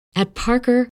At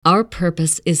Parker, our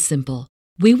purpose is simple.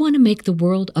 We want to make the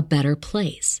world a better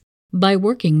place by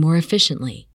working more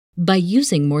efficiently, by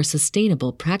using more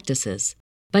sustainable practices,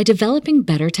 by developing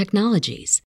better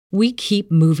technologies. We keep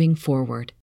moving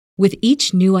forward. With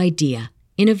each new idea,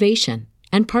 innovation,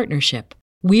 and partnership,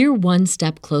 we're one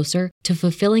step closer to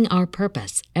fulfilling our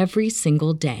purpose every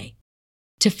single day.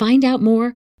 To find out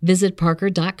more, visit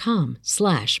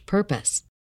parker.com/purpose.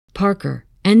 Parker,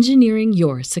 engineering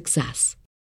your success.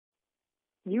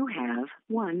 You have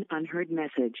one unheard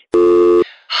message.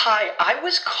 Hi, I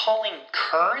was calling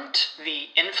Current, the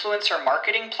influencer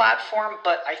marketing platform,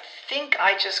 but I think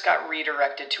I just got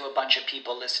redirected to a bunch of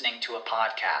people listening to a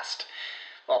podcast.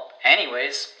 Well,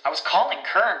 anyways, I was calling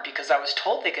Current because I was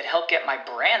told they could help get my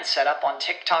brand set up on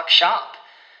TikTok Shop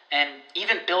and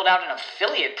even build out an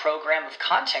affiliate program of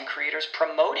content creators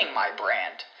promoting my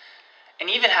brand. And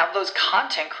even have those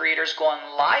content creators go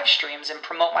on live streams and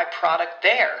promote my product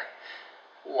there.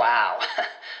 Wow,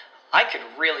 I could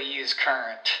really use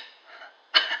Current.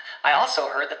 I also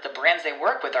heard that the brands they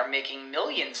work with are making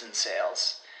millions in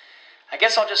sales. I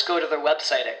guess I'll just go to their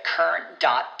website at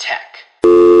current.tech.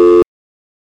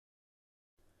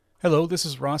 Hello, this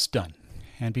is Ross Dunn,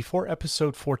 and before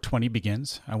episode 420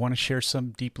 begins, I want to share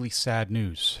some deeply sad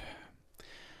news.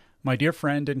 My dear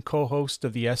friend and co-host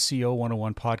of the SEO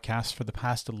 101 podcast for the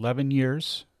past 11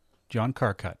 years, John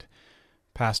Carcutt,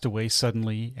 passed away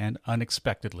suddenly and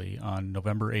unexpectedly on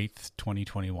November 8th,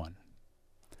 2021.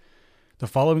 The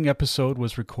following episode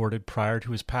was recorded prior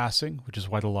to his passing, which is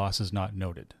why the loss is not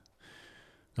noted.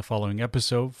 The following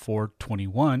episode,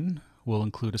 421, will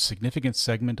include a significant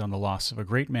segment on the loss of a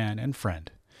great man and friend,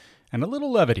 and a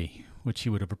little levity, which he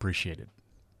would have appreciated.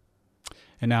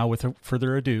 And now, without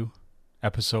further ado,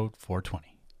 episode 420.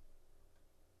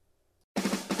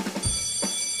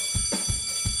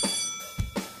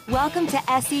 Welcome to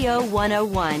SEO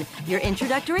 101, your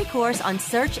introductory course on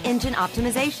search engine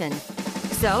optimization.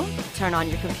 So, turn on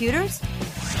your computers,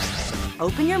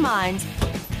 open your minds,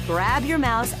 grab your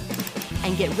mouse,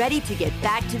 and get ready to get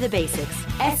back to the basics.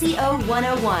 SEO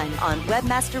 101 on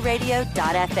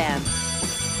webmasterradio.fm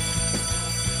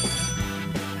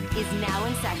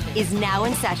is now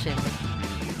in session.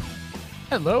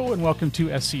 Hello and welcome to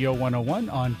SEO 101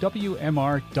 on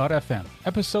WMR.FM,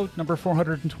 episode number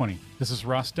 420. This is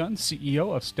Ross Dunn,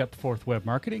 CEO of Stepforth Web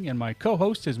Marketing, and my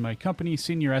co-host is my company's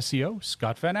senior SEO,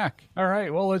 Scott Van Ack. All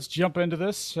right, well, let's jump into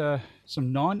this.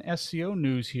 Some non-SEO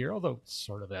news here, although it's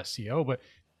sort of SEO, but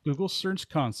Google Search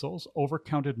Console's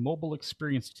overcounted mobile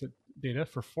experience data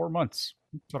for 4 months.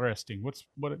 Interesting.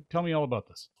 Tell me all about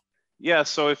this. Yeah,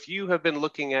 so if you have been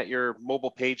looking at your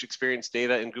mobile page experience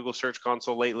data in Google Search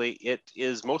Console lately, it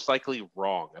is most likely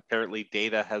wrong. Apparently,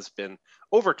 data has been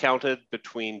overcounted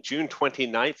between June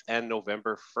 29th and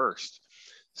November 1st.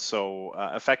 So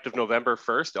effective November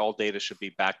 1st, all data should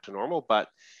be back to normal. But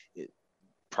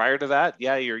prior to that,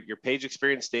 yeah, your page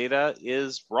experience data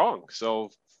is wrong. So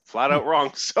flat out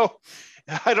wrong. So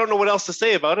I don't know what else to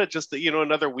say about it. Just that,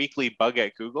 another weekly bug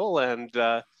at Google, and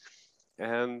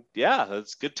yeah,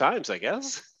 it's good times, I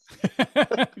guess.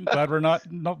 Glad we're not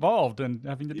involved and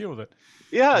having to deal with it.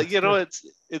 Yeah,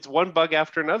 it's one bug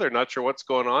after another. Not sure what's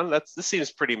going on. This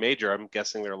seems pretty major. I'm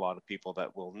guessing there are a lot of people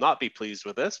that will not be pleased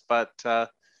with this, but I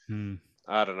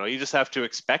don't know. You just have to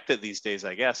expect it these days,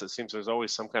 I guess. It seems there's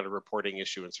always some kind of reporting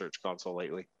issue in Search Console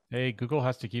lately. Hey, Google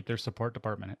has to keep their support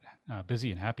department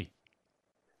busy and happy.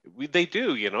 They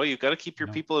do. You've got to keep your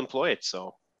people employed.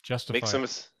 So justify.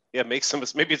 Make some.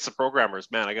 Maybe it's the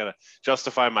programmers. Man, I got to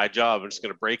justify my job. I'm just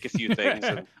going to break a few things.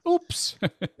 And, oops.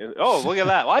 Oh, look at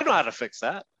that. Well, I know how to fix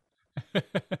that.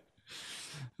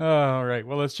 All right.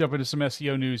 Well, let's jump into some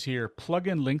SEO news here.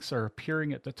 Plugin links are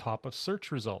appearing at the top of search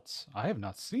results. I have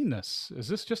not seen this. Is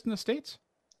this just in the States?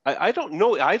 I don't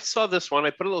know. I saw this one. I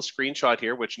put a little screenshot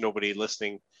here, which nobody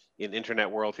listening in internet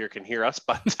world here can hear us,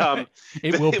 but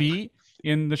it will be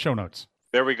in the show notes.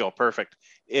 There we go. Perfect.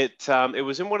 It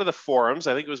was in one of the forums.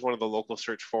 I think it was one of the local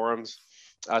search forums.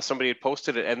 Somebody had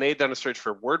posted it, and they had done a search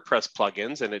for WordPress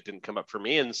plugins, and it didn't come up for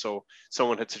me. And so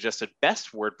someone had suggested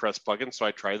best WordPress plugin. So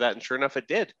I tried that, and sure enough, it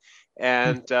did.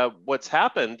 And what's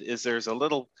happened is there's a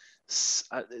little,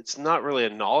 it's not really a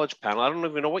knowledge panel. I don't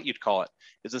even know what you'd call it.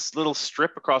 It's this little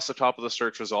strip across the top of the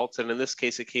search results. And in this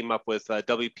case, it came up with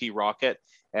WP Rocket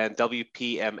and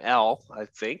WPML. I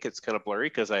think it's kind of blurry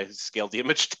because I scaled the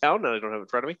image down and I don't have it in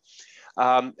front of me.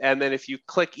 And then if you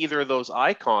click either of those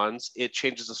icons, it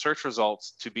changes the search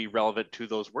results to be relevant to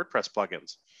those WordPress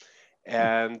plugins.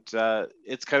 And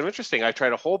it's kind of interesting. I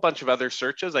tried a whole bunch of other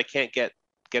searches. I can't get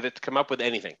it to come up with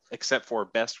anything except for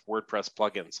best WordPress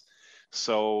plugins.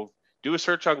 So do a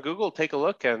search on Google, take a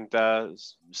look, and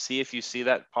see if you see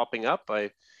that popping up.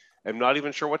 I am not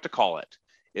even sure what to call it.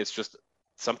 It's just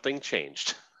something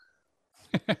changed.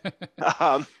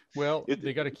 Well,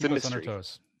 they got to keep us on our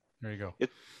toes. There you go.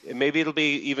 Maybe it'll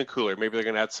be even cooler. Maybe they're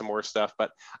going to add some more stuff.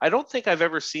 But I don't think I've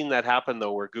ever seen that happen,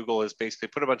 though, where Google has basically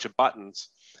put a bunch of buttons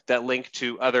that link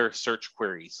to other search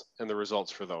queries and the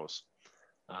results for those.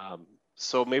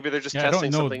 So maybe they're just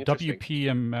testing something interesting.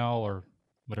 WPML or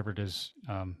whatever it is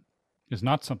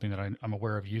not something that I'm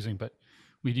aware of using, but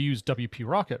we do use WP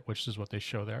Rocket, which is what they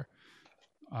show there.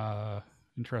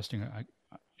 Interesting.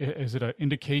 Is it an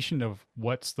indication of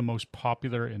what's the most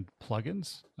popular in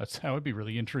plugins? That would be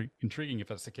really intriguing if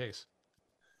that's the case.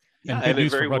 Yeah, and good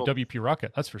news for WP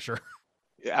Rocket, that's for sure.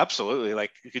 Yeah, absolutely.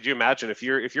 Like, could you imagine if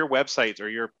your website or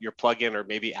your plugin or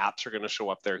maybe apps are going to show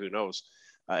up there? Who knows?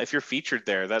 If you're featured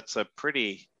there, that's a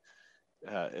pretty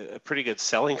good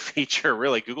selling feature.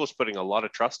 Really, Google's putting a lot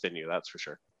of trust in you. That's for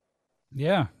sure.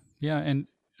 Yeah, and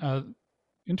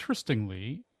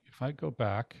interestingly, if I go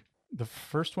back, the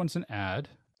first one's an ad.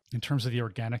 In terms of the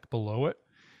organic below it,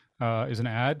 is an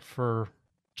ad for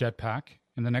Jetpack,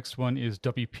 and the next one is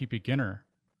WP Beginner,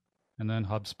 and then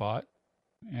HubSpot,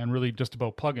 and really just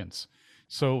about plugins.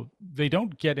 So they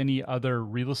don't get any other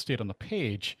real estate on the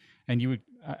page, and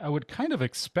I would kind of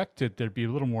expected there'd be a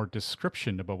little more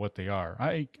description about what they are.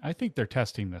 I think they're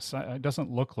testing this. It doesn't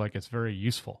look like it's very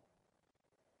useful.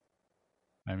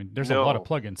 I mean, there's a lot of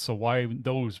plugins, so why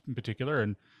those in particular?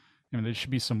 And there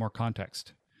should be some more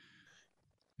context.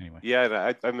 Anyway.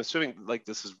 Yeah, I'm assuming like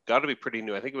this has got to be pretty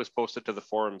new. I think it was posted to the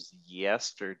forums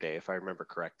yesterday, if I remember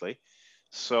correctly.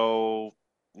 So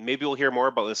maybe we'll hear more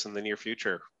about this in the near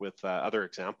future with other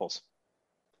examples.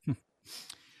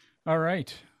 All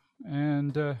right.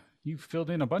 And you filled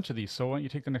in a bunch of these, so why don't you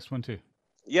take the next one too?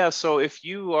 Yeah, so if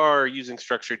you are using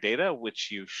structured data, which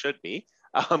you should be,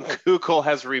 Google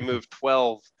has removed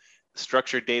 12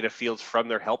 structured data fields from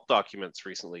their help documents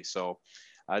recently. So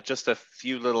just a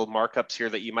few little markups here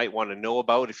that you might want to know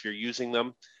about if you're using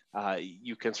them.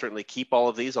 You can certainly keep all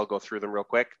of these. I'll go through them real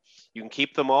quick. You can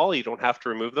keep them all. You don't have to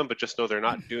remove them, but just know they're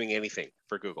not doing anything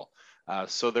for Google.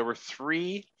 So there were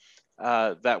 3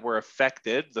 that were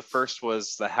affected. The first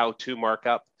was the how-to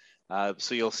markup.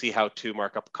 So you'll see how-to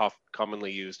markup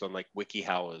commonly used on like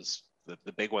WikiHow is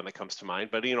the big one that comes to mind,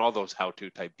 but all those how-to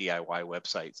type DIY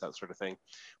websites, that sort of thing,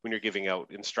 when you're giving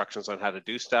out instructions on how to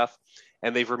do stuff.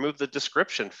 And they've removed the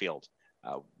description field.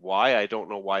 Why? I don't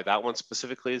know why that one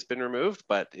specifically has been removed,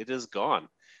 but it is gone.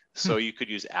 So you could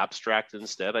use abstract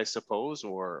instead, I suppose,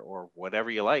 or whatever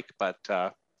you like, but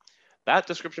that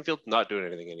description field not doing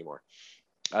anything anymore.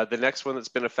 The next one that's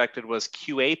been affected was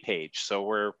QA page. So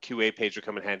where QA page would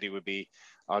come in handy would be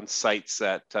on sites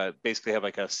that basically have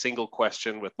like a single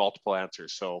question with multiple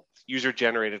answers. So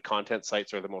user-generated content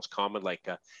sites are the most common, like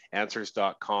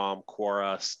answers.com,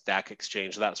 Quora, Stack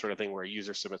Exchange, that sort of thing, where a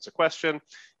user submits a question,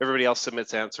 everybody else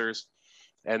submits answers.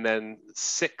 And then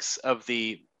 6 of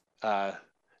the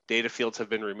data fields have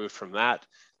been removed from that.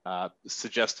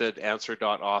 Suggested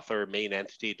answer.author, main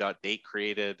entity.date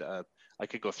created. I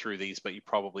could go through these, but you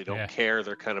probably don't care.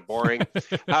 They're kind of boring.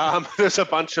 There's a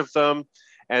bunch of them.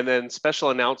 And then special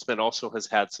announcement also has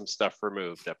had some stuff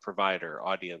removed, provider,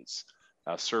 audience,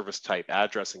 service type,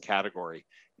 address, and category.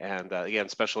 And again,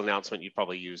 special announcement you'd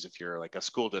probably use if you're like a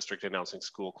school district announcing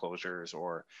school closures,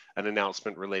 or an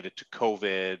announcement related to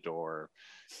COVID, or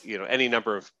any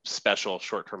number of special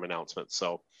short-term announcements.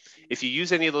 So if you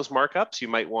use any of those markups, you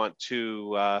might want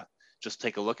to just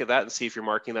take a look at that and see if you're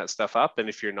marking that stuff up. And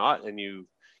if you're not, and you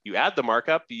add the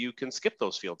markup, you can skip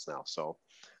those fields now. So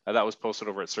that was posted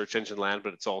over at Search Engine Land,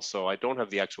 but it's also, I don't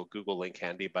have the actual Google link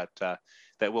handy, but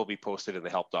that will be posted in the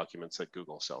help documents at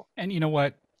Google. So, and you know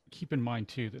what? Keep in mind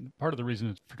too, that part of the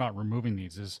reason for not removing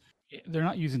these is they're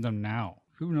not using them now.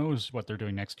 Who knows what they're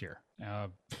doing next year?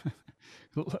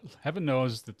 Heaven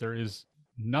knows that there is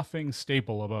nothing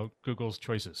stable about Google's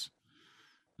choices,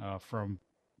 from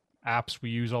apps we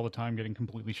use all the time getting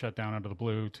completely shut down out of the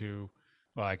blue to,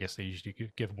 well, I guess they usually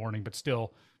give warning, but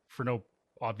still for no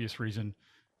obvious reason,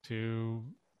 to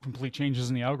complete changes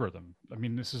in the algorithm. I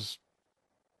mean, this is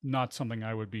not something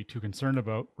I would be too concerned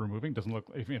about removing. Doesn't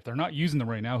look, if they're not using them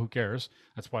right now, who cares?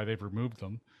 That's why they've removed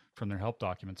them from their help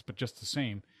documents. But just the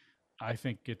same, I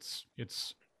think it's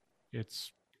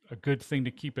a good thing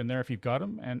to keep in there if you've got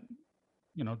them, and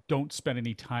don't spend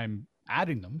any time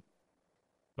adding them.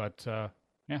 But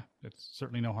it's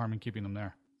certainly no harm in keeping them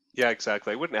there. Yeah,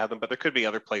 exactly. I wouldn't add them, but there could be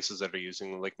other places that are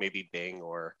using them, like maybe Bing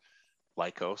or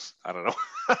Lycos. I don't know.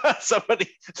 somebody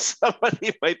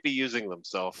might be using them.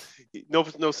 So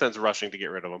no sense rushing to get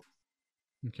rid of them.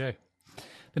 Okay.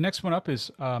 The next one up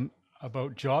is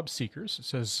about job seekers. It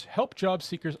says, help job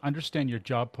seekers understand your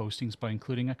job postings by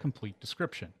including a complete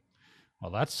description.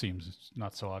 Well, that seems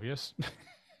not so obvious.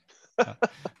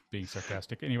 Being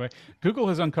sarcastic. Anyway, Google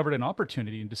has uncovered an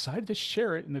opportunity and decided to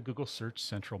share it in the Google Search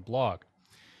Central blog.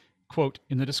 Quote,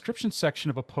 in the description section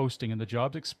of a posting in the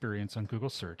jobs experience on Google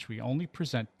Search, we only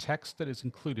present text that is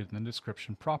included in the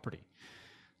description property.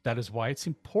 That is why it's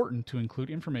important to include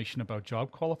information about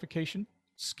job qualification,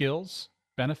 skills,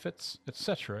 benefits,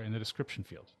 etc. in the description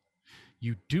field.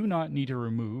 You do not need to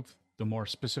remove the more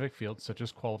specific fields such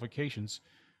as qualifications,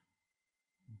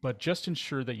 but just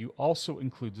ensure that you also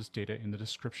include this data in the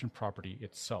description property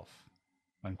itself.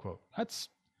 Unquote. That's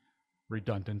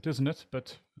redundant, isn't it?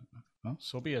 But well,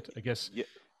 so be it. I guess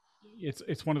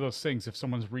it's one of those things. If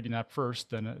someone's reading that first,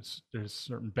 then there's a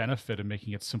certain benefit in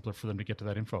making it simpler for them to get to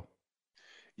that info.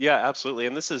 Yeah, absolutely.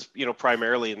 And this is,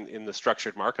 primarily in the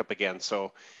structured markup again.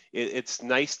 So it's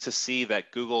nice to see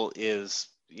that Google is,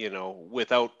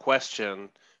 without question,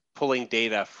 pulling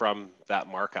data from that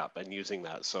markup and using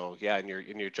that. So yeah, in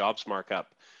your jobs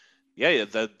markup,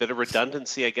 the bit of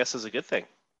redundancy, I guess, is a good thing.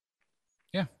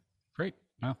 Yeah, great.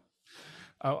 Wow.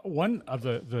 One of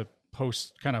the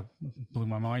posts kind of blew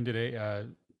my mind today.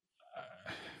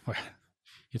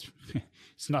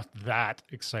 It's not that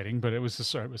exciting, but it was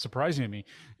surprising to me,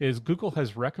 is Google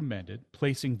has recommended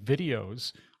placing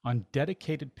videos on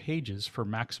dedicated pages for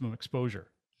maximum exposure.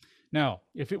 Now,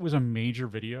 if it was a major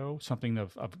video, something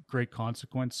of great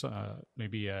consequence,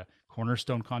 maybe a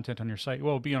cornerstone content on your site,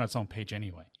 well, it'll be on its own page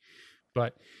anyway.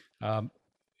 But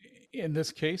in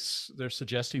this case, they're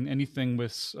suggesting anything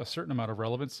with a certain amount of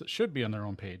relevance that should be on their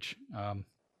own page.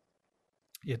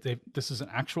 This is an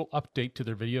actual update to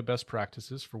their video best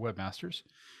practices for webmasters.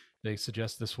 They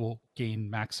suggest this will gain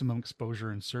maximum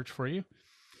exposure in search for you.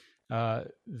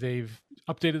 They've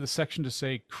updated the section to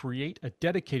say, create a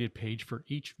dedicated page for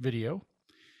each video.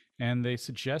 And they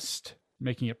suggest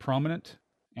making it prominent.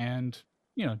 And,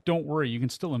 don't worry, you can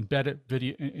still embed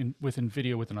it within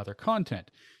video with another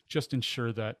content. Just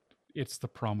ensure that it's the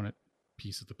prominent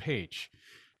piece of the page.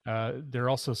 They're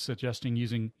also suggesting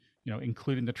using,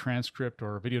 including the transcript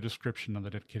or video description on the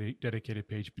dedicated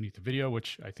page beneath the video,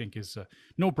 which I think is a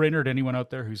no-brainer to anyone out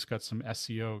there who's got some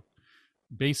SEO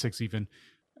basics even,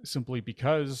 simply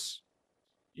because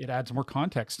it adds more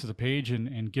context to the page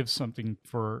and gives something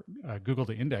for Google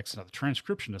to index, the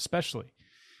transcription especially.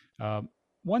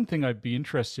 One thing I'd be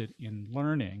interested in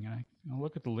learning, I'll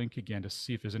look at the link again to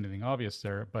see if there's anything obvious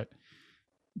there, but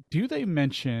do they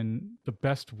mention the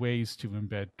best ways to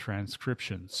embed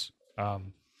transcriptions?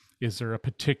 Is there a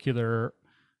particular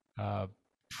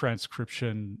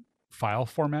transcription file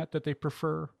format that they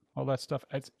prefer? All that stuff.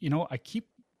 I keep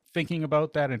thinking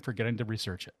about that and forgetting to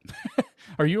research it.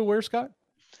 Are you aware, Scott?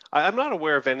 I'm not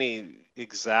aware of any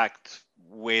exact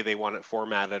way they want it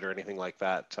formatted or anything like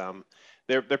that.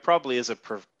 There probably is a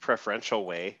preferential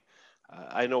way.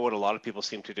 I know what a lot of people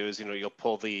seem to do is, you'll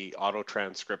pull the auto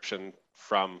transcription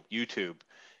from YouTube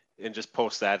and just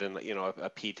post that in, a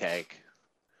P tag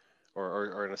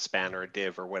or in a span or a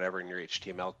div or whatever in your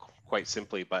HTML quite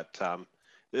simply. But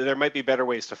there might be better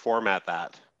ways to format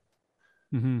that.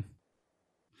 Mm-hmm.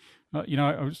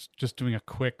 I was just doing a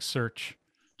quick search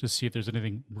to see if there's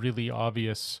anything really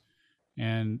obvious,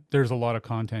 and there's a lot of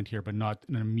content here, but not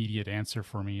an immediate answer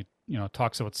for me. It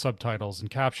talks about subtitles and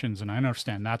captions, and I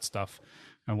understand that stuff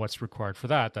and what's required for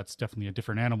that. That's definitely a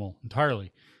different animal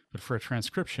entirely. But for a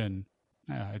transcription,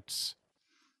 it's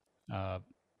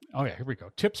here we go.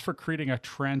 Tips for creating a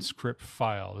transcript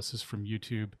file. This is from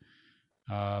YouTube,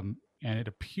 and it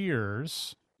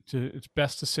appears it's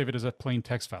best to save it as a plain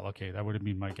text file. Okay, that would have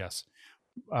been my guess.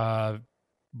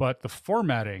 But the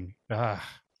formatting,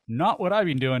 not what I've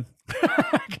been doing.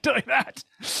 I can tell you that.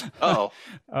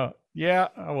 Yeah.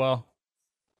 Well,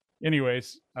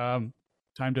 anyways, time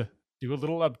to do a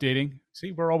little updating.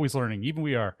 See, we're always learning. Even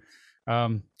we are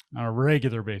on a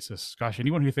regular basis. Gosh,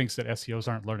 anyone who thinks that SEOs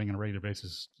aren't learning on a regular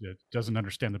basis doesn't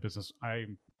understand the business.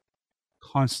 I'm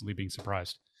constantly being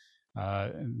surprised.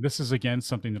 And this is, again,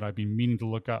 something that I've been meaning to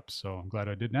look up, so I'm glad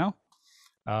I did now.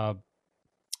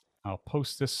 I'll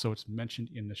post this so it's mentioned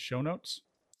in the show notes.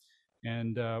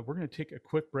 And we're going to take a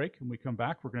quick break. When we come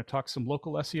back, we're going to talk some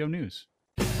local SEO news.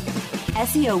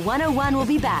 SEO 101 will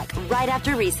be back right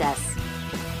after recess.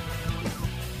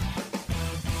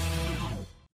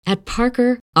 At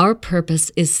Parker, our purpose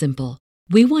is simple.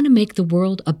 We want to make the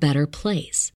world a better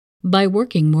place by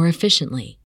working more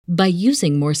efficiently, by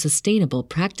using more sustainable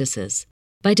practices,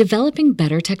 by developing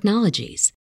better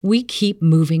technologies. We keep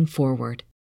moving forward.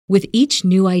 With each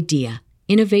new idea,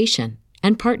 innovation,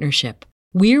 and partnership,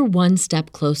 we're one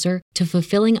step closer to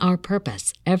fulfilling our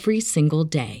purpose every single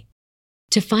day.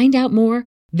 To find out more,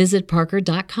 visit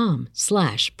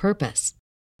parker.com/purpose.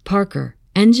 Parker,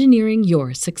 engineering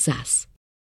your success.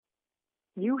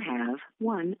 You have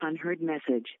one unheard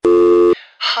message.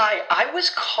 Hi, I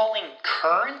was calling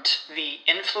Current, the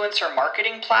influencer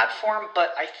marketing platform,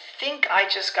 but I think I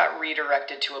just got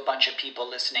redirected to a bunch of people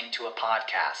listening to a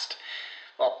podcast.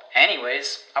 Well,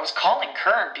 anyways, I was calling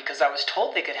Current because I was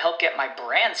told they could help get my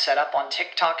brand set up on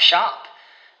TikTok Shop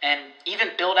and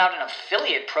even build out an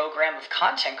affiliate program of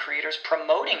content creators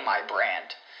promoting my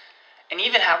brand. And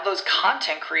even have those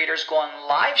content creators go on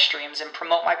live streams and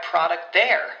promote my product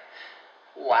there.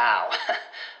 Wow,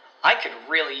 I could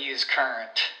really use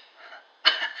Current.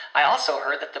 I also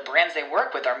heard that the brands they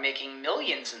work with are making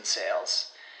millions in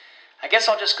sales. I guess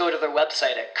I'll just go to their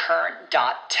website at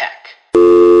current.tech.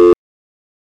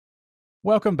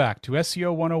 Welcome back to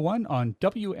SEO 101 on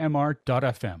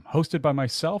WMR.FM, hosted by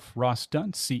myself, Ross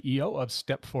Dunn, CEO of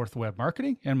Stepforth Web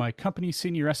Marketing, and my company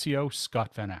senior SEO,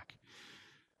 Scott Van Ack.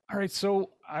 All right,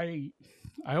 so I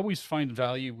always find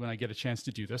value when I get a chance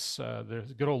to do this.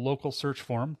 There's good old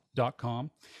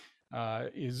localsearchforum.com.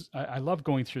 I love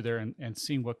going through there and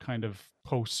seeing what kind of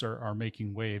posts are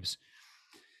making waves.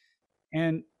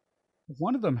 And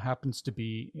one of them happens to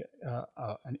be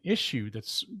an issue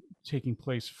that's taking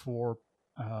place for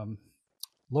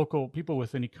local people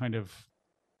with any kind of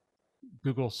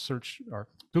Google search or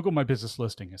Google My Business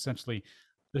listing. Essentially,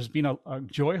 there's been a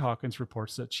Joy Hawkins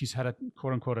reports that she's had a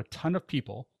quote unquote a ton of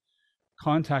people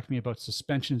contact me about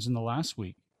suspensions in the last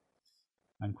week,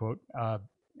 unquote.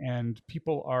 And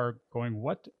people are going,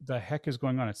 what the heck is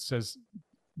going on? It says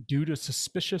due to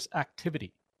suspicious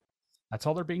activity. That's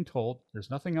all they're being told.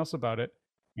 There's nothing else about it.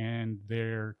 And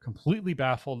they're completely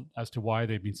baffled as to why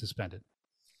they've been suspended.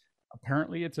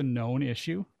 Apparently, it's a known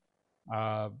issue.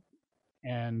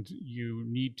 And you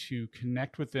need to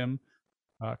connect with them,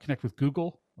 connect with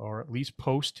Google, or at least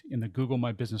post in the Google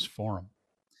My Business forum.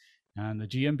 And the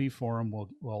GMB forum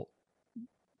will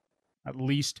at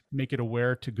least make it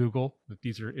aware to Google that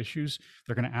these are issues.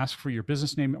 They're going to ask for your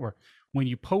business name, or when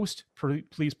you post,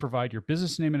 please provide your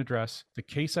business name and address, the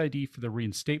case ID for the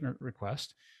reinstatement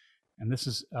request. And this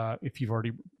is if you've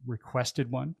already requested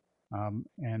one,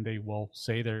 and they will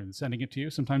say they're sending it to you.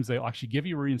 Sometimes they'll actually give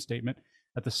you a reinstatement.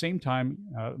 At the same time,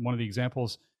 one of the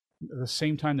examples, at the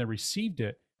same time they received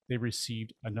it, they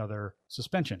received another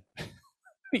suspension.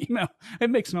 Email. It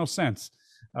makes no sense.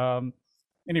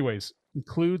 Anyways,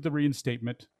 include the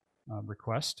reinstatement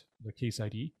request, the case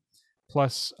ID,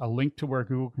 plus a link to where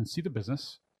Google can see the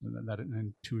business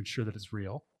and to ensure that it's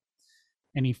real.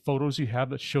 Any photos you have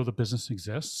that show the business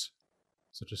exists,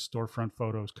 such as storefront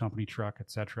photos, company truck,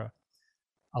 etc.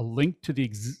 A link to the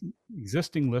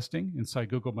existing listing inside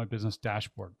Google My Business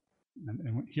dashboard.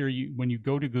 And here, when you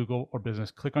go to Google or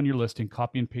Business, click on your listing,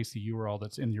 copy and paste the URL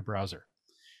that's in your browser.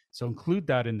 So include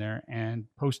that in there and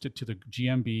post it to the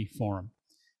GMB forum.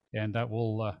 And that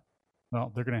will,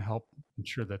 they're going to help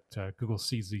ensure that Google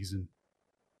sees these and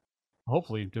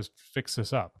hopefully just fix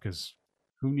this up, because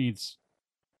who needs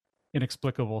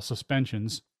inexplicable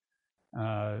suspensions?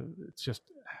 It's just,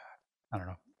 I don't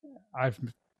know. I've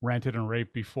ranted and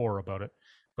raved before about it,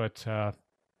 but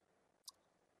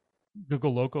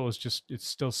Google Local is just, it's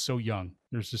still so young.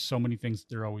 There's just so many things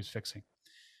they're always fixing.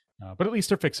 But at least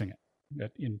they're fixing it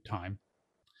in time.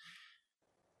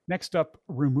 Next up,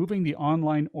 removing the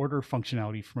online order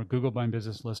functionality from a Google My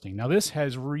Business listing. Now, this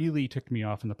has really ticked me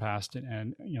off in the past,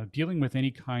 and dealing with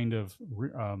any kind of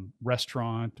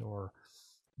restaurant or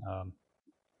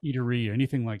eatery or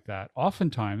anything like that,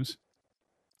 oftentimes,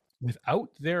 without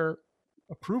their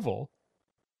approval,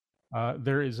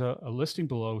 there is a listing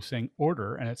below saying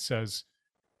order, and it says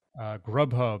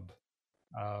Grubhub,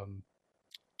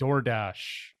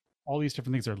 DoorDash, all these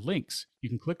different things are links. You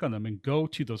can click on them and go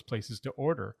to those places to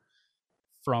order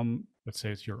from, let's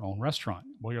say it's your own restaurant.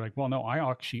 Well, you're like, well, no, I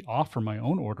actually offer my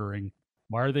own ordering.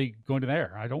 Why are they going to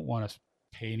there? I don't want to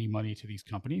pay any money to these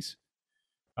companies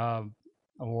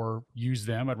or use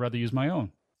them. I'd rather use my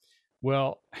own.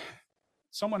 Well,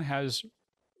 someone has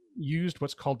used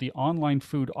what's called the online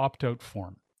food opt-out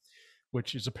form,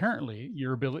 which is apparently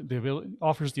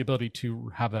offers the ability to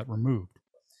have that removed.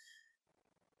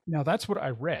 Now, that's what I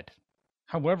read.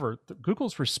 However,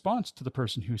 Google's response to the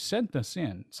person who sent this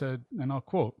in said, and I'll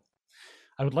quote,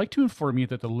 "I would like to inform you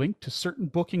that the link to certain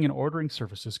booking and ordering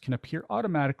services can appear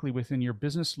automatically within your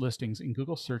business listings in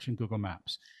Google Search and Google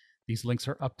Maps. These links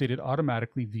are updated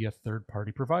automatically via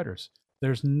third-party providers.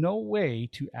 There's no way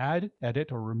to add,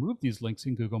 edit, or remove these links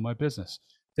in Google My Business.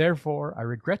 Therefore, I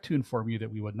regret to inform you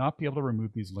that we would not be able to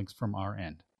remove these links from our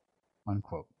end."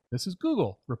 Unquote. This is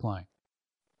Google replying.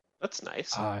 That's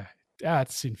nice.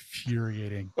 That's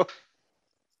infuriating.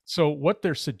 So what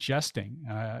they're suggesting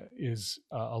is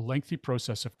a lengthy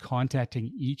process of contacting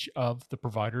each of the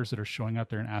providers that are showing up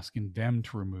there and asking them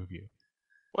to remove you.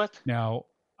 What? Now,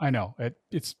 I know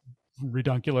it's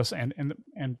redunculous, and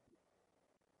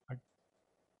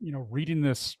reading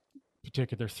this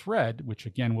particular thread, which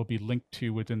again will be linked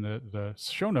to within the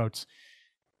show notes,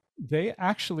 they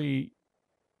actually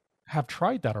have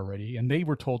tried that already, and they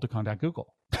were told to contact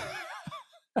Google.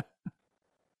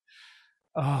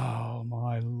 Oh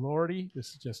my lordy, this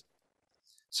is just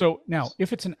so. Now,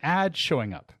 if it's an ad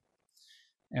showing up,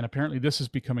 and apparently this is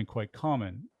becoming quite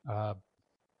common,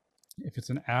 if it's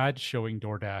an ad showing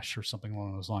DoorDash or something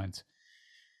along those lines,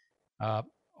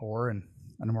 or in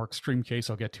a more extreme case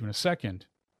I'll get to in a second,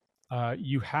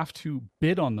 you have to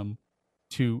bid on them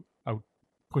to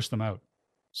push them out.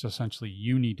 So essentially,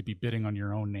 you need to be bidding on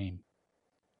your own name.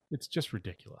 It's just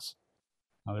ridiculous.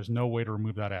 Now, there's no way to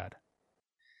remove that ad.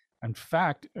 In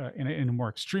fact, in a more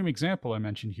extreme example I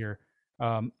mentioned here,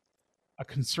 a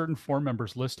concerned forum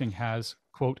members listing has,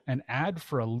 quote, an ad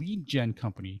for a lead gen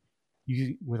company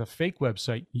with a fake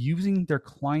website using their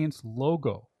client's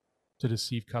logo to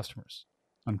deceive customers,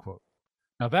 unquote.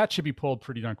 Now, that should be pulled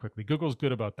pretty darn quickly. Google's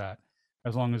good about that,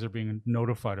 as long as they're being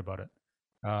notified about it.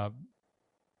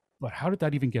 But how did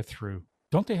that even get through?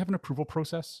 Don't they have an approval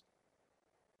process?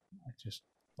 It just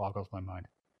boggles my mind.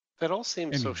 That all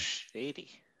seems so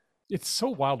shady. It's so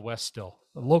Wild West still.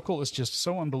 The local is just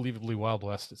so unbelievably Wild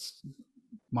West. It's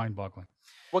mind-boggling.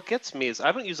 What gets me is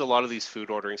I don't use a lot of these food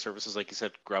ordering services, like you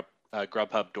said, Grubhub,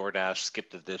 DoorDash,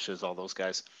 Skip the Dishes, all those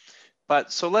guys.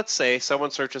 But so let's say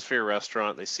someone searches for your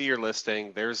restaurant, they see your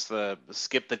listing, there's the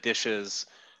Skip the Dishes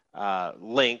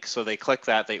link, so they click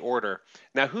that, they order.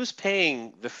 Now, who's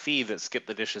paying the fee that Skip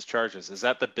the Dishes charges? Is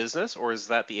that the business or is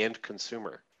that the end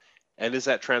consumer? And is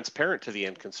that transparent to the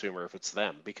end consumer if it's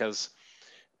them? Because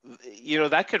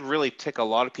that could really tick a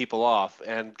lot of people off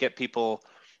and get people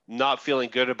not feeling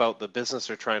good about the business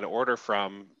they're trying to order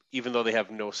from, even though they have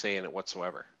no say in it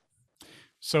whatsoever.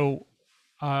 So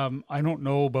I don't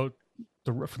know about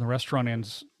from the restaurant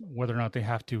ends whether or not they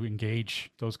have to engage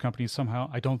those companies somehow.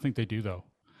 I don't think they do, though.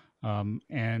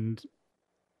 And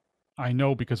I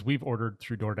know because we've ordered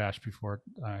through DoorDash before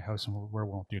at House and we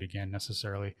won't do it again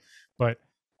necessarily, but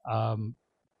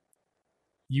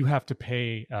you have to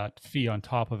pay a fee on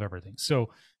top of everything. So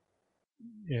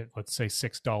let's say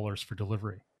 $6 for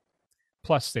delivery,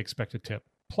 plus they expect a tip.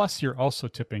 Plus you're also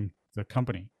tipping the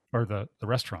company or the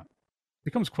restaurant. It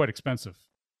becomes quite expensive.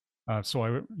 So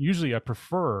I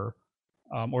prefer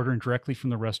ordering directly from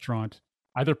the restaurant,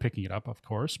 either picking it up, of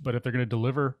course, but if they're going to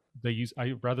deliver,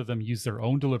 I rather them use their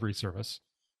own delivery service,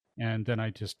 and then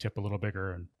I just tip a little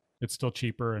bigger, and it's still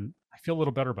cheaper, and I feel a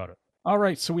little better about it. All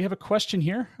right, so we have a question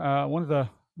here. One of the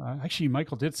actually,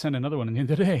 Michael did send another one in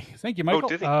today. Thank you, Michael. Oh,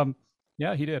 did he?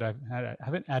 Yeah, he did. I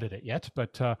haven't added it yet,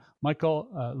 but Michael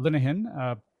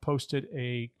Linehan posted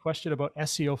a question about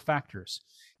SEO factors.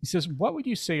 He says, what would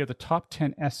you say are the top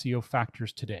 10 SEO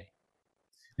factors today?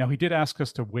 Now, he did ask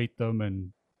us to weight them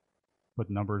and put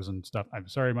numbers and stuff. I'm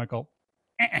sorry, Michael.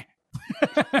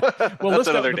 We'll list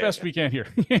out the best we can here.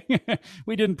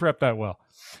 We didn't prep that well.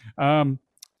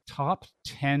 Top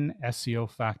 10 SEO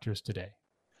factors today.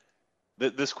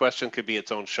 This question could be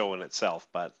its own show in itself,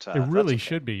 but it really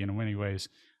should be in many ways.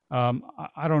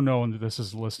 I don't know, and this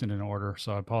is listed in order,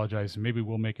 so I apologize. Maybe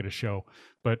we'll make it a show.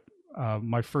 But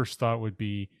my first thought would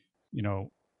be,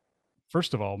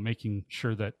 first of all, making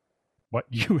sure that what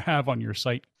you have on your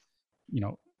site,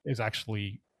 is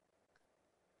actually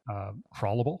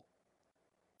crawlable.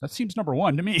 That seems number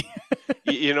one to me.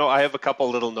 I have a couple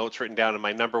little notes written down, and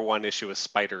my number one issue is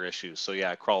spider issues. So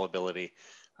yeah, crawlability.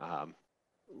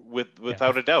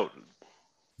 Without a doubt.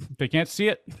 If they can't see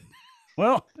it,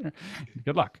 well,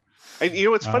 good luck. And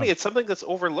it's funny, it's something that's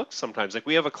overlooked sometimes. Like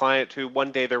we have a client who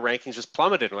one day their rankings just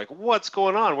plummeted. We're like, what's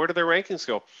going on? Where did their rankings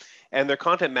go? And their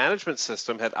content management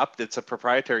system had it's a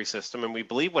proprietary system, and we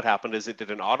believe what happened is it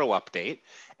did an auto update,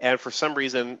 and for some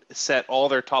reason set all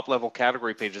their top level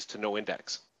category pages to no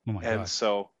index. Oh my God.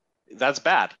 So that's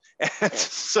bad. And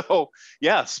so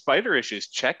yeah, spider issues.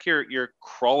 Check your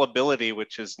crawlability,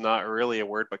 which is not really a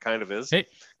word, but kind of is. It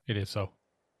is so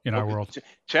in our world.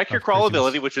 Check your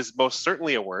crawlability, which is most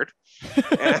certainly a word.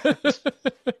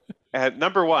 And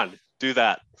number one, do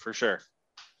that for sure.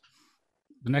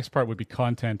 The next part would be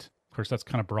content. Of course, that's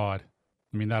kind of broad.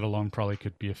 I mean, that alone probably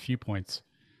could be a few points.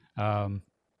 But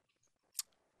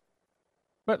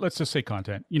let's just say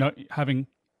content, having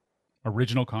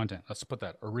original content. Let's put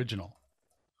that original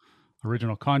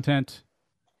content.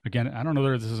 Again, I don't know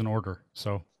whether this is in order,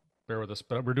 so bear with us,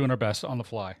 but we're doing our best on the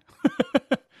fly.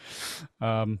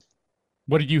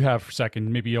 What did you have for second?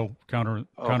 Maybe you'll counter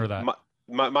that.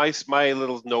 My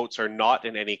little notes are not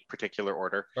in any particular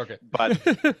order. Okay. But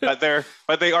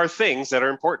they are things that are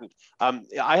important.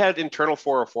 I had internal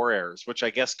 404 errors, which I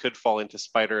guess could fall into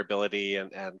spiderability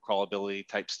and crawlability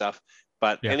type stuff.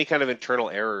 But any kind of internal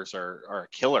errors are a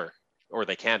killer, or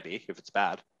they can be if it's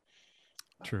bad.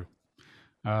 True.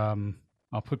 I'll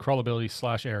put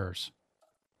crawlability/errors.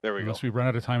 There we Unless go. we run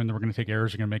out of time, and then we're going to take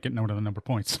errors. You're going to make it known to the number of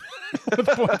points.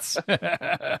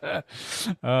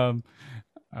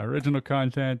 Original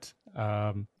content,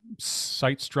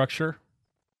 site structure.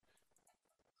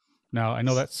 Now, I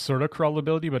know that's sort of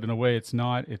crawlability, but in a way it's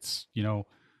not. It's,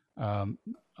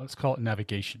 let's call it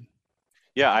navigation.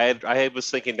 Yeah, I was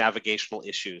thinking navigational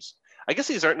issues. I guess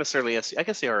these aren't necessarily, I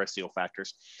guess they are SEO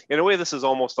factors. In a way, this is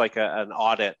almost like an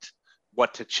audit,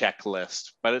 what to check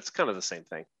list, but it's kind of the same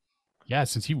thing. Yeah,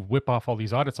 since you whip off all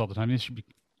these audits all the time, these should be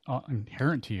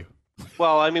inherent to you.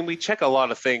 Well, I mean, we check a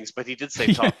lot of things, but he did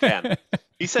say top 10.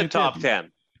 He said top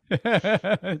 10.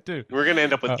 Dude. We're going to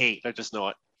end up with 8. I just know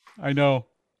it. I know.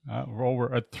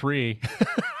 We're at 3.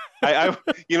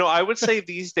 I would say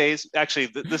these days, actually,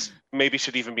 this maybe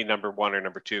should even be number 1 or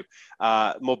number 2.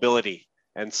 Mobility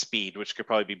and speed, which could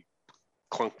probably be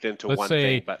clunked into Let's one say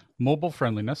thing. But mobile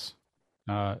friendliness,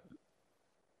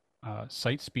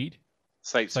 site speed.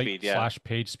 Site speed, yeah.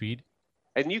 /page speed.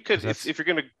 And you could, if you're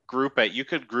going to group it, you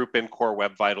could group in Core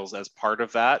Web Vitals as part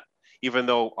of that, even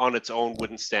though on its own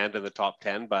wouldn't stand in the top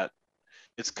 10, but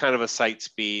it's kind of a site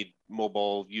speed,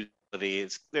 mobile utility.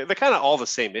 They're kind of all the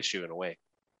same issue in a way.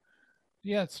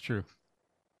 Yeah, it's true.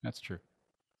 That's true.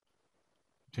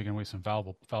 Taking away some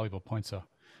valuable points, though.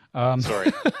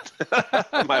 Sorry.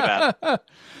 My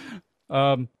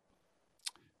bad.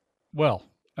 Well,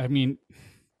 I mean,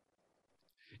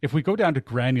 if we go down to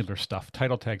granular stuff,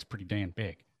 title tag's pretty damn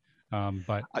big.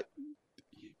 But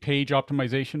page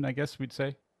optimization, I guess we'd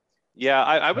say. Yeah,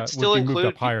 I would still include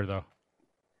moved up higher though.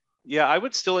 Yeah, I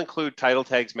would still include title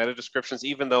tags, meta descriptions,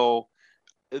 even though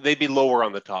they'd be lower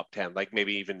on the top 10, like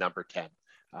maybe even number 10.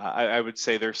 I would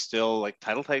say they're still like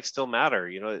title tags still matter.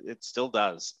 It still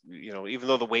does. Even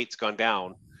though the weight's gone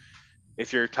down,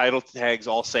 if your title tags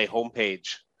all say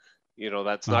homepage,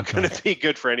 that's not going to be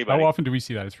good for anybody. How often do we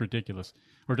see that? It's ridiculous.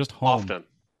 We're just home. Often.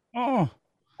 Oh,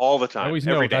 all the time. I always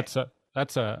know that's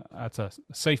a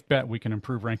safe bet. We can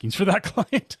improve rankings for that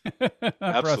client.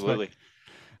 Absolutely.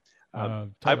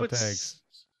 Title tags.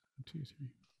 2, 3.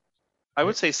 I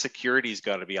would say security's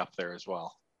got to be up there as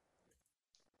well.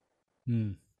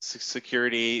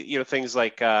 Security, things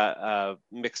like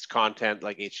mixed content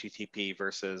like HTTP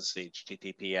versus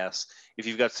HTTPS. If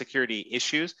you've got security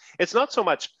issues, it's not so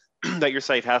much that your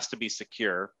site has to be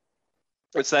secure.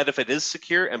 It's that if it is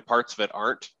secure and parts of it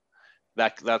aren't,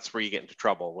 that's where you get into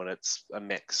trouble when it's a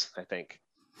mix, I think.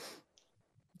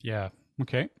 Yeah.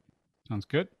 Okay. Sounds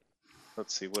good.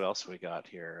 Let's see, what else we got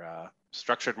here?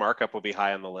 Structured markup will be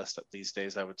high on the list these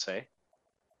days, I would say.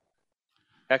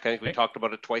 Heck, I think we talked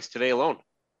about it twice today alone.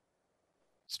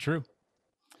 It's true.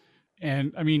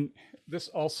 And I mean, these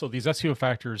SEO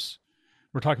factors,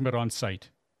 we're talking about on-site,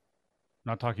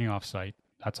 not talking off-site.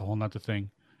 That's a whole nother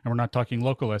thing. And we're not talking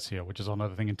local SEO, which is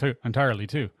another thing entirely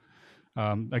too.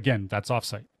 Again, that's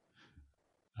off-site.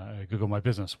 Google My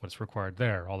Business, what's required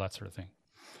there, all that sort of thing.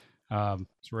 So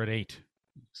we're at 8.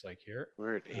 Looks like here.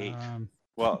 We're at 8.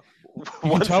 Well, you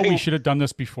can tell we should have done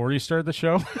this before you started the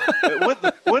show.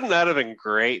 Wouldn't that have been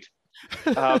great?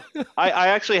 I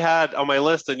actually had on my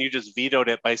list, and you just vetoed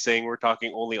it by saying we're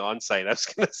talking only on-site. I was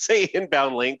going to say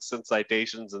inbound links and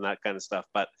citations and that kind of stuff,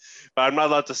 but I'm not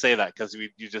allowed to say that because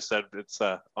you just said it's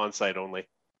on-site only.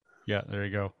 Yeah, there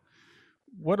you go.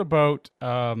 What about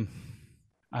I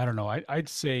don't know. I'd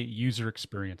say user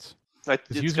experience.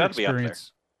 It's got to be up there.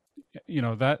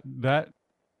 That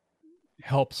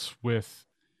helps with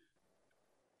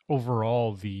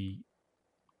overall the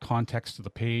context of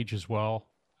the page as well,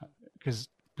 because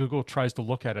Google tries to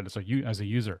look at it as a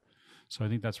user. So I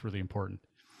think that's really important.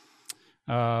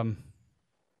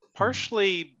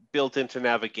 Partially built into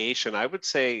navigation, I would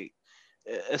say,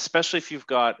 especially if you've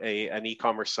got an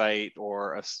e-commerce site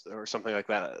or something like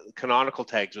that, canonical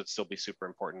tags would still be super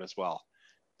important as well,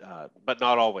 but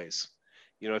not always.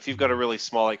 If you've got a really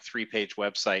small, like 3-page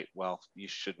website, well, you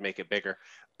should make it bigger.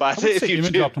 But if you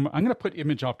I'm going to put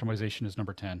image optimization as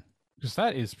number 10 because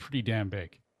that is pretty damn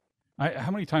big.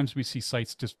 How many times we see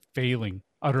sites just failing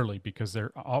utterly because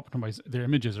their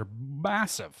images are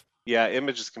massive. Yeah,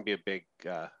 images can be a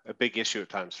big issue at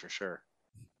times for sure.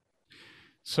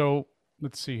 So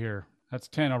let's see here. That's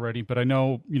 10 already, but I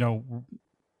know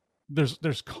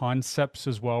there's concepts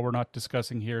as well we're not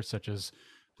discussing here, such as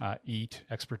EAT,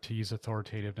 expertise,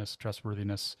 authoritativeness,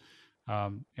 trustworthiness.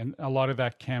 And a lot of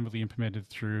that can be implemented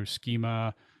through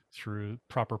schema, through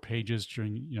proper pages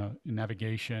during,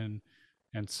 navigation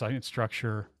and site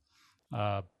structure.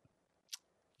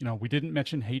 We didn't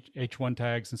mention H1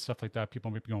 tags and stuff like that.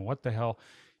 People might be going, what the hell?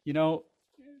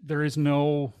 There is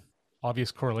no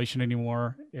obvious correlation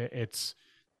anymore. It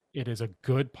is a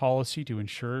good policy to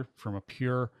ensure from a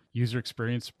pure user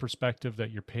experience perspective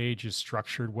that your page is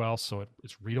structured well so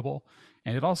it's readable.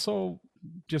 And it also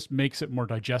just makes it more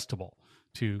digestible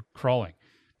to crawling.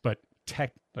 But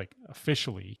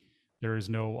officially, there is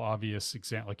no obvious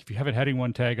example. Like if you have a heading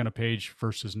 1 tag on a page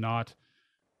versus not,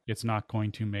 it's not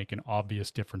going to make an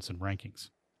obvious difference in rankings.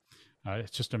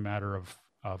 It's just a matter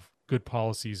of good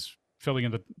policies, filling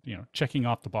in checking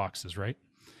off the boxes, right?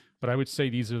 But I would say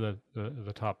these are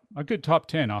the top, a good top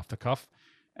 10 off the cuff.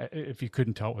 If you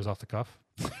couldn't tell it was off the cuff.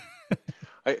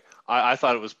 I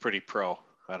thought it was pretty pro.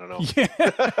 I don't know.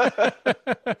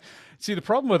 Yeah. See, the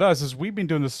problem with us is we've been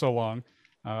doing this so long.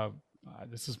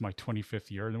 This is my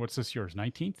 25th year. And what's this yours?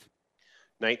 19th?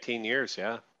 19 years.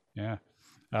 Yeah. Yeah.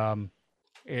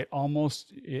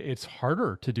 It's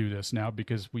harder to do this now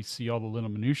because we see all the little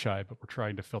minutiae, but we're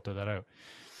trying to filter that out.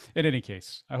 In any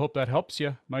case, I hope that helps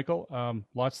you, Michael.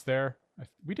 Lots there.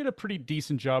 We did a pretty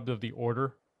decent job of the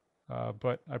order,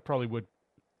 but I probably would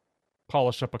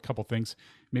polish up a couple things.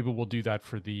 Maybe we'll do that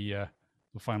for the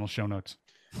final show notes.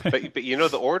 but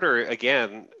the order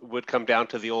again would come down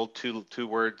to the old two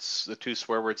words, the 2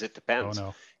 swear words. It depends.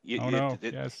 Oh no.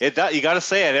 Yes. You got to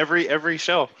say it every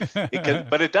show.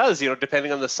 But it does,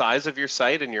 depending on the size of your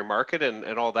site and your market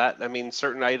and all that. I mean,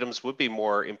 certain items would be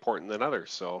more important than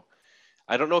others. So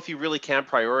I don't know if you really can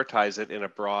prioritize it in a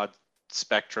broad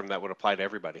spectrum that would apply to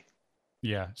everybody.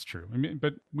 Yeah, it's true. I mean,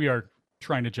 but we are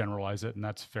trying to generalize it, and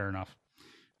that's fair enough.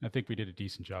 I think we did a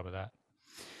decent job of that.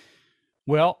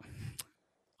 Well,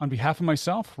 on behalf of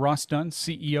myself, Ross Dunn,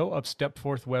 CEO of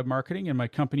Stepforth Web Marketing, and my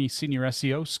company, Senior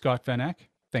SEO, Scott Van Eck,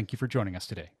 thank you for joining us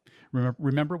today.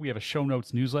 Remember, we have a show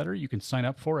notes newsletter you can sign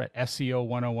up for at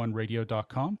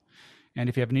SEO101radio.com. And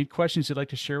if you have any questions you'd like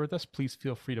to share with us, please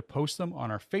feel free to post them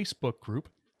on our Facebook group,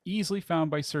 easily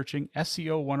found by searching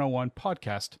SEO 101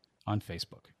 Podcast on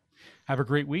Facebook. Have a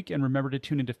great week, and remember to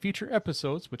tune into future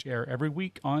episodes, which air every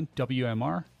week on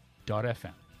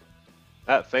WMR.fm.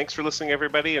 Thanks for listening,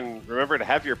 everybody, and remember to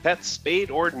have your pets spayed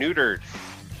or neutered.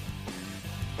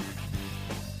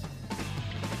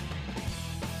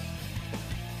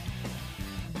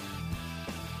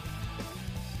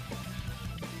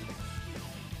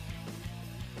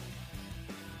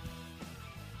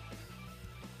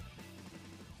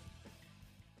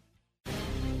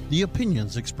 The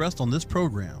opinions expressed on this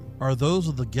program are those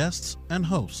of the guests and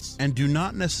hosts and do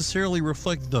not necessarily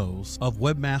reflect those of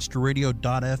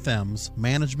WebmasterRadio.fm's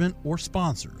management or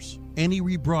sponsors. Any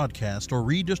rebroadcast or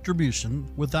redistribution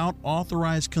without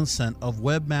authorized consent of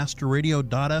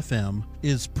WebmasterRadio.fm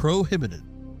is prohibited.